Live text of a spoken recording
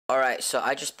Alright, so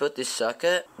I just built this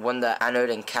circuit. When the anode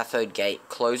and cathode gate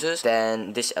closes,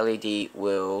 then this LED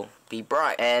will be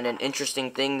bright. And an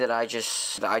interesting thing that I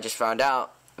just found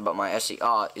out about my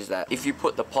SCR is that if you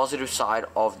put the positive side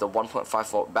of the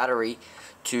 1.5 volt battery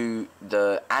to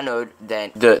the anode,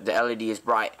 then the LED is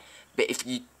bright. But if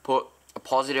you put a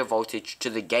positive voltage to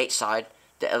the gate side,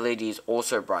 the LED is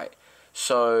also bright.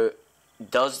 So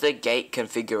does the gate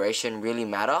configuration really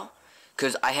matter?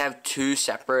 Because I have two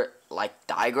separate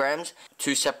diagrams,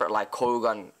 two separate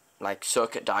Coilgun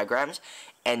circuit diagrams,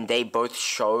 and they both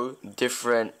show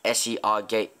different SCR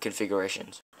gate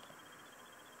configurations.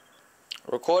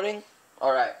 Recording?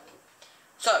 Alright.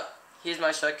 So here's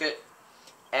my circuit,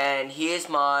 and here's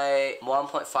my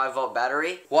 1.5 volt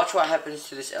battery. Watch what happens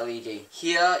to this LED.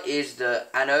 Here is the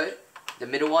anode, the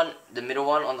middle one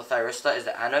on the thyristor is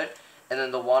the anode, and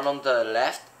then the one on the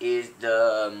left is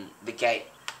the gate.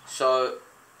 So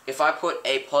if I put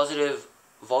a positive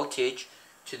voltage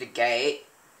to the gate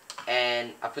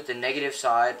and I put the negative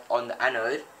side on the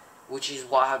anode, which is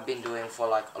what I've been doing for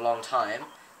a long time,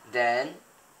 then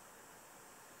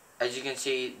as you can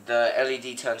see the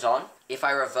LED turns on. If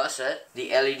I reverse it,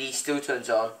 the LED still turns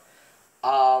on.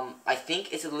 I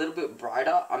think it's a little bit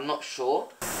brighter, I'm not sure.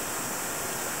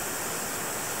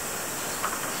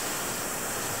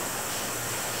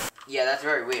 Yeah, that's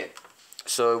very weird.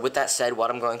 So with that said, what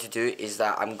I'm going to do is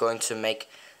that I'm going to make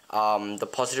the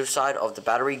positive side of the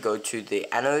battery go to the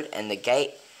anode, and the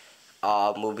gate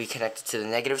will be connected to the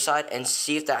negative side, and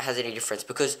see if that has any difference.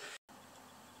 Because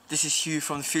this is Hugh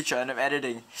from the future and I'm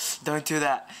editing. Don't do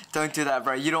that. Don't do that,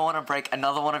 bro. You don't want to break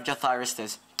another one of your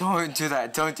thyristors. Don't do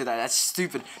that. Don't do that. That's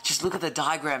stupid. Just look at the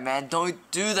diagram, man.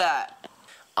 Don't do that.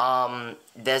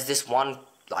 There's this one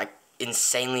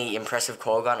insanely impressive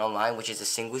Coilgun online, which is a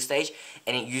single stage,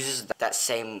 and it uses that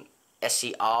same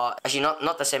SCR. Actually,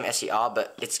 not the same SCR,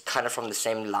 but it's kind of from the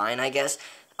same line, I guess.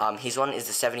 His one is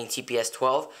the 70 TPS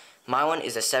 12. My one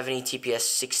is the 70 TPS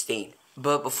 16.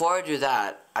 But before I do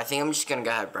that, I think I'm just gonna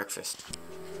go have breakfast.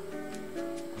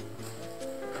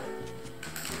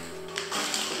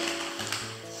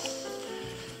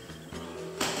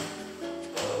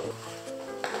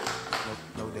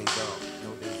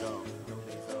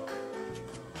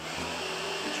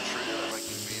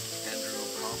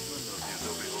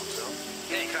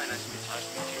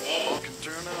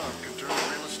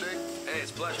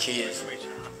 Cheers.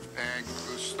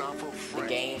 The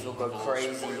games will go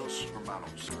crazy.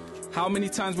 How many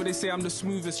times will they say I'm the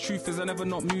smoothest? Truth is I never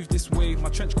not moved this way. My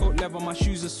trench coat leather, my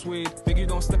shoes are suede. Beg you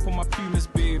don't step on my Pumas,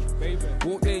 babe.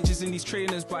 Walk ages in these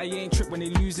trainers, but I ain't tripped when they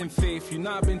losing faith. You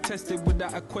know I've been tested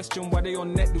without a question why they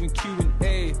on net doing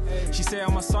Q&A. She say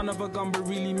I'm a son of a gun, but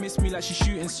really miss me like she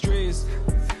shooting strays.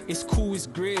 It's cool, it's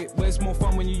great, but it's more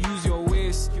fun when you use your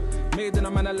waist. Made in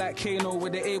a manner like Kano, where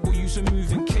they're able use a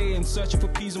moving K. And searching for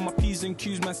P's on my P's and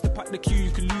Q's, man, step at the queue,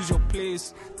 you can lose your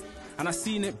place. And I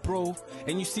seen it, bro,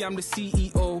 and you see I'm the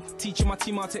CEO. Teaching my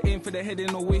team how to aim for the head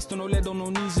and no waist, on no lead, on no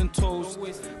knees and toes.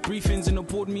 Briefings in the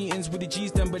board meetings with the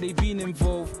G's them, but they been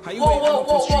involved. How you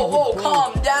whoa,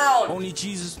 calm down. Only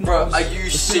Jesus knows. Bro, are you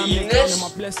seeing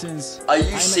this? Are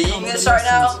you seeing this right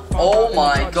now? Oh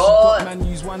my god.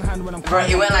 Bro,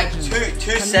 he went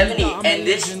 270, and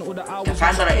this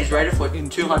capacitor is rated for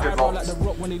 200 volts.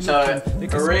 So,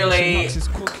 really,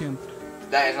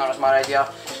 that is not a smart idea.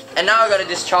 And now I gotta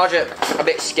discharge it. A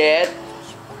bit scared.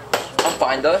 I'm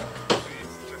fine though.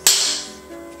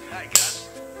 Hi guys.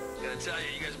 Gotta tell you,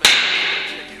 you guys better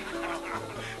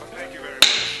thank you very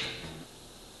much.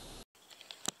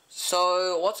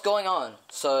 So what's going on?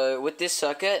 So with this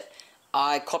circuit,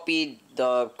 I copied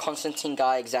the Constantine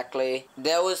guy exactly.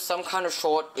 There was some kind of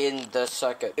short in the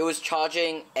circuit. It was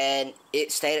charging and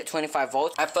it stayed at 25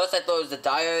 volts. At first I thought it was the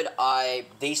diode. I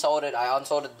desoldered, I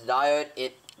unsoldered the diode.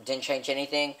 It didn't change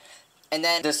anything. And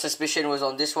then the suspicion was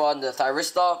on this one, the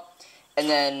thyristor. And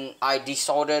then I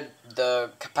desoldered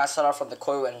the capacitor from the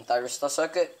coil and thyristor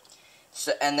circuit.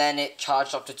 So, and then it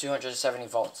charged up to 270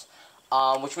 volts.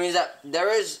 Which means that there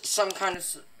is some kind of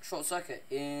short circuit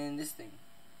in this thing.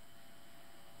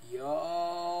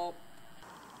 Yup.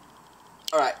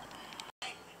 Alright.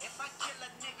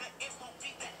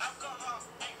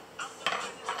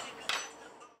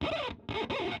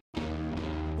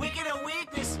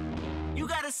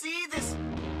 See this?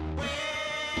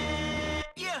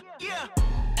 Yeah.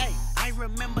 Hey, I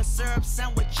remember syrup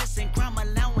sandwiches and crime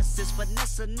allowances.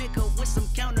 Finesse a nigga with some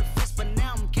counterfeits, but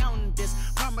now I'm counting this.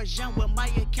 Parmesan with my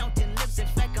accountant lips. In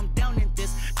fact, I'm down in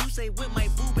this. You say with my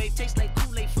boo babe tastes like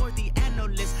Kool-Aid for the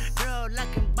analyst. Girl, I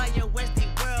can buy your Westie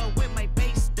world with my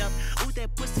base stuff. Ooh,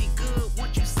 that pussy good.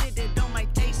 Once you sit it on my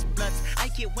taste buds, I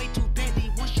get way too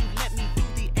petty once you let me do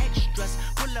the extras.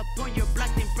 Pull up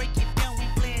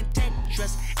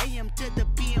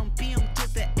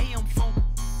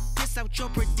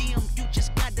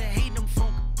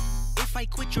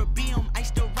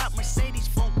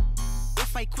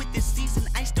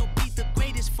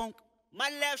My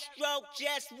left stroke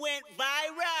just went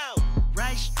viral.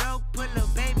 Right stroke put a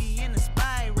baby in a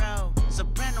spiral.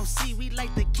 Soprano C, we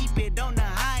like to keep it on the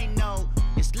high note.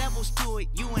 It's levels to it,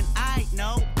 you and I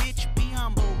know. Bitch, be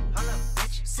humble.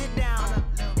 Bitch, sit down.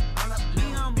 Be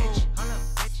humble.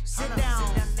 Sit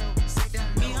down.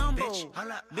 Be humble.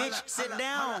 Bitch, sit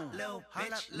down.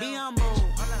 Be humble.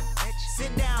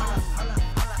 Sit down.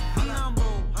 Be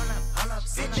humble.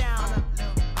 Sit down.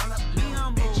 Be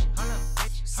humble.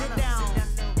 Sit down.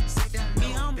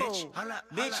 Be humble.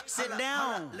 Bitch, sit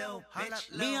down.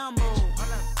 Be humble.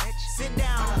 Sit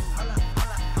down.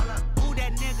 Who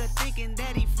that nigga thinking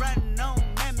that he frontin' on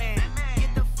that man?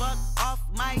 Get the fuck off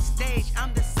my stage.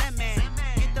 I'm the same man.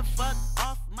 Get the fuck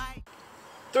off my.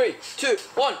 3, 2,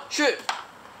 1, shoot!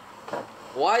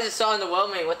 Why is it so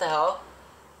underwhelming? What the hell?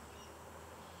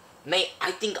 Mate,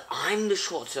 I think I'm the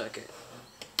short circuit.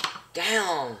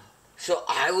 Damn. So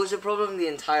I was the problem the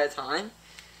entire time?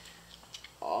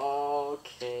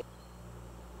 Okay.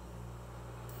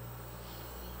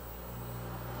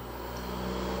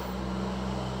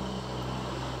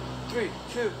 Three,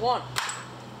 two, one.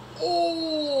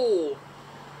 Oh!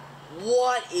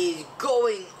 What is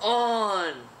going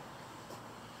on?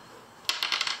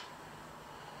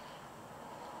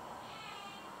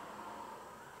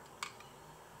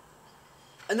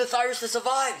 And the thyristor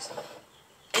survives.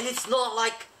 And it's not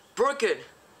like broken.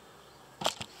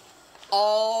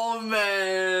 Oh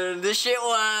man, this shit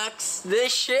works.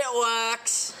 This shit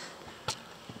works.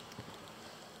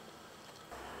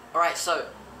 Alright, so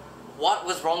what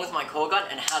was wrong with my coil gun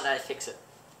and how did I fix it?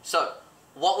 So,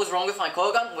 what was wrong with my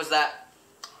coil gun was that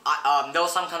there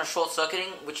was some kind of short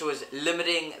circuiting which was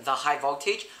limiting the high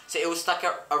voltage. So it was stuck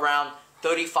at around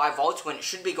 35 volts when it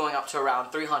should be going up to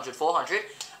around 300, 400.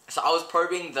 So I was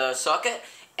probing the circuit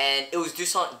and it was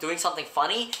doing something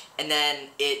funny and then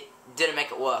it didn't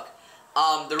make it work.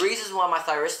 The reasons why my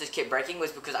thyristors kept breaking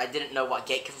was because I didn't know what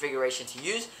gate configuration to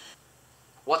use.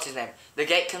 What's his name? The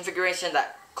gate configuration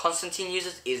that Constantine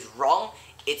uses is wrong.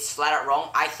 It's flat out wrong.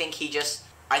 I think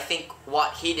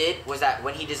what he did was that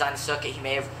when he designed the circuit, he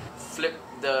may have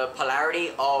flipped the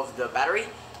polarity of the battery.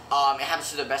 It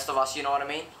happens to the best of us, you know what I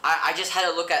mean? I just had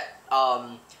a look at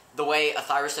the way a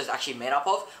thyristor is actually made up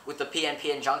of with the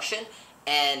PN-PN junction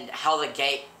and how the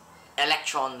gate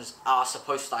electrons are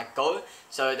supposed to like go.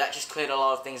 So that just cleared a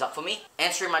lot of things up for me.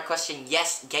 Answering my question,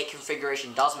 yes, gate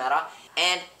configuration does matter.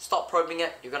 And stop probing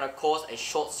it, you're gonna cause a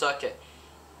short circuit.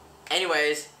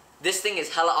 Anyways, this thing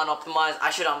is hella unoptimized. I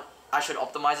should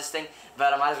optimize this thing,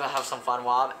 but I might as well have some fun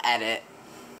while I'm at it.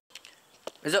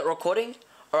 Is it recording?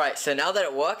 Alright, so now that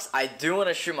it works, I do want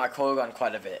to shoot my coil gun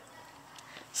quite a bit.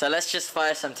 So let's just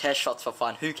fire some test shots for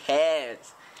fun. Who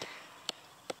cares?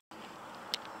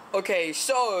 Okay,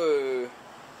 so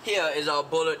here is our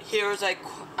bullet. Here is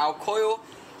our coil.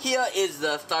 Here is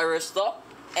the thyristor,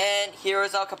 and here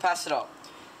is our capacitor.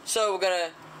 So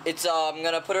I'm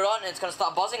gonna put it on, and it's gonna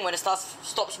start buzzing. When it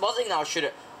stops buzzing, then I'll shoot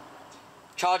it.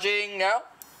 Charging now.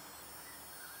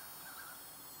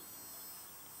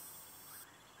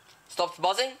 Stops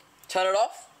buzzing. Turn it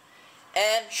off,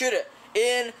 and shoot it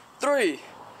in 3,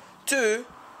 2,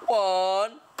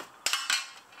 1.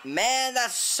 Man,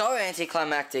 that's so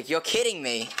anticlimactic. You're kidding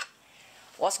me.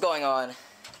 What's going on?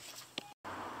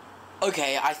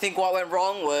 Okay, I think what went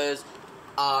wrong was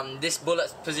this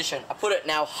bullet's position. I put it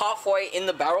now halfway in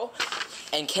the barrel.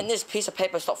 And can this piece of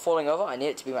paper stop falling over? I need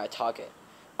it to be my target.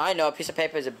 I know a piece of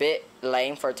paper is a bit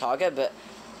lame for a target, but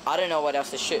I don't know what else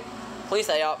to shoot. Please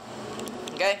stay up.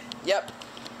 Okay, yep.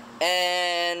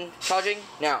 And charging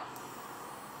now.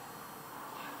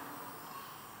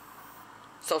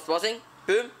 Stops buzzing.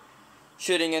 Boom.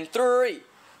 Shooting in 3,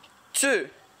 2,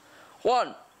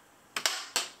 1.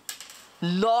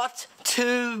 Not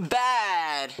too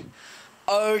bad.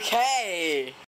 Okay.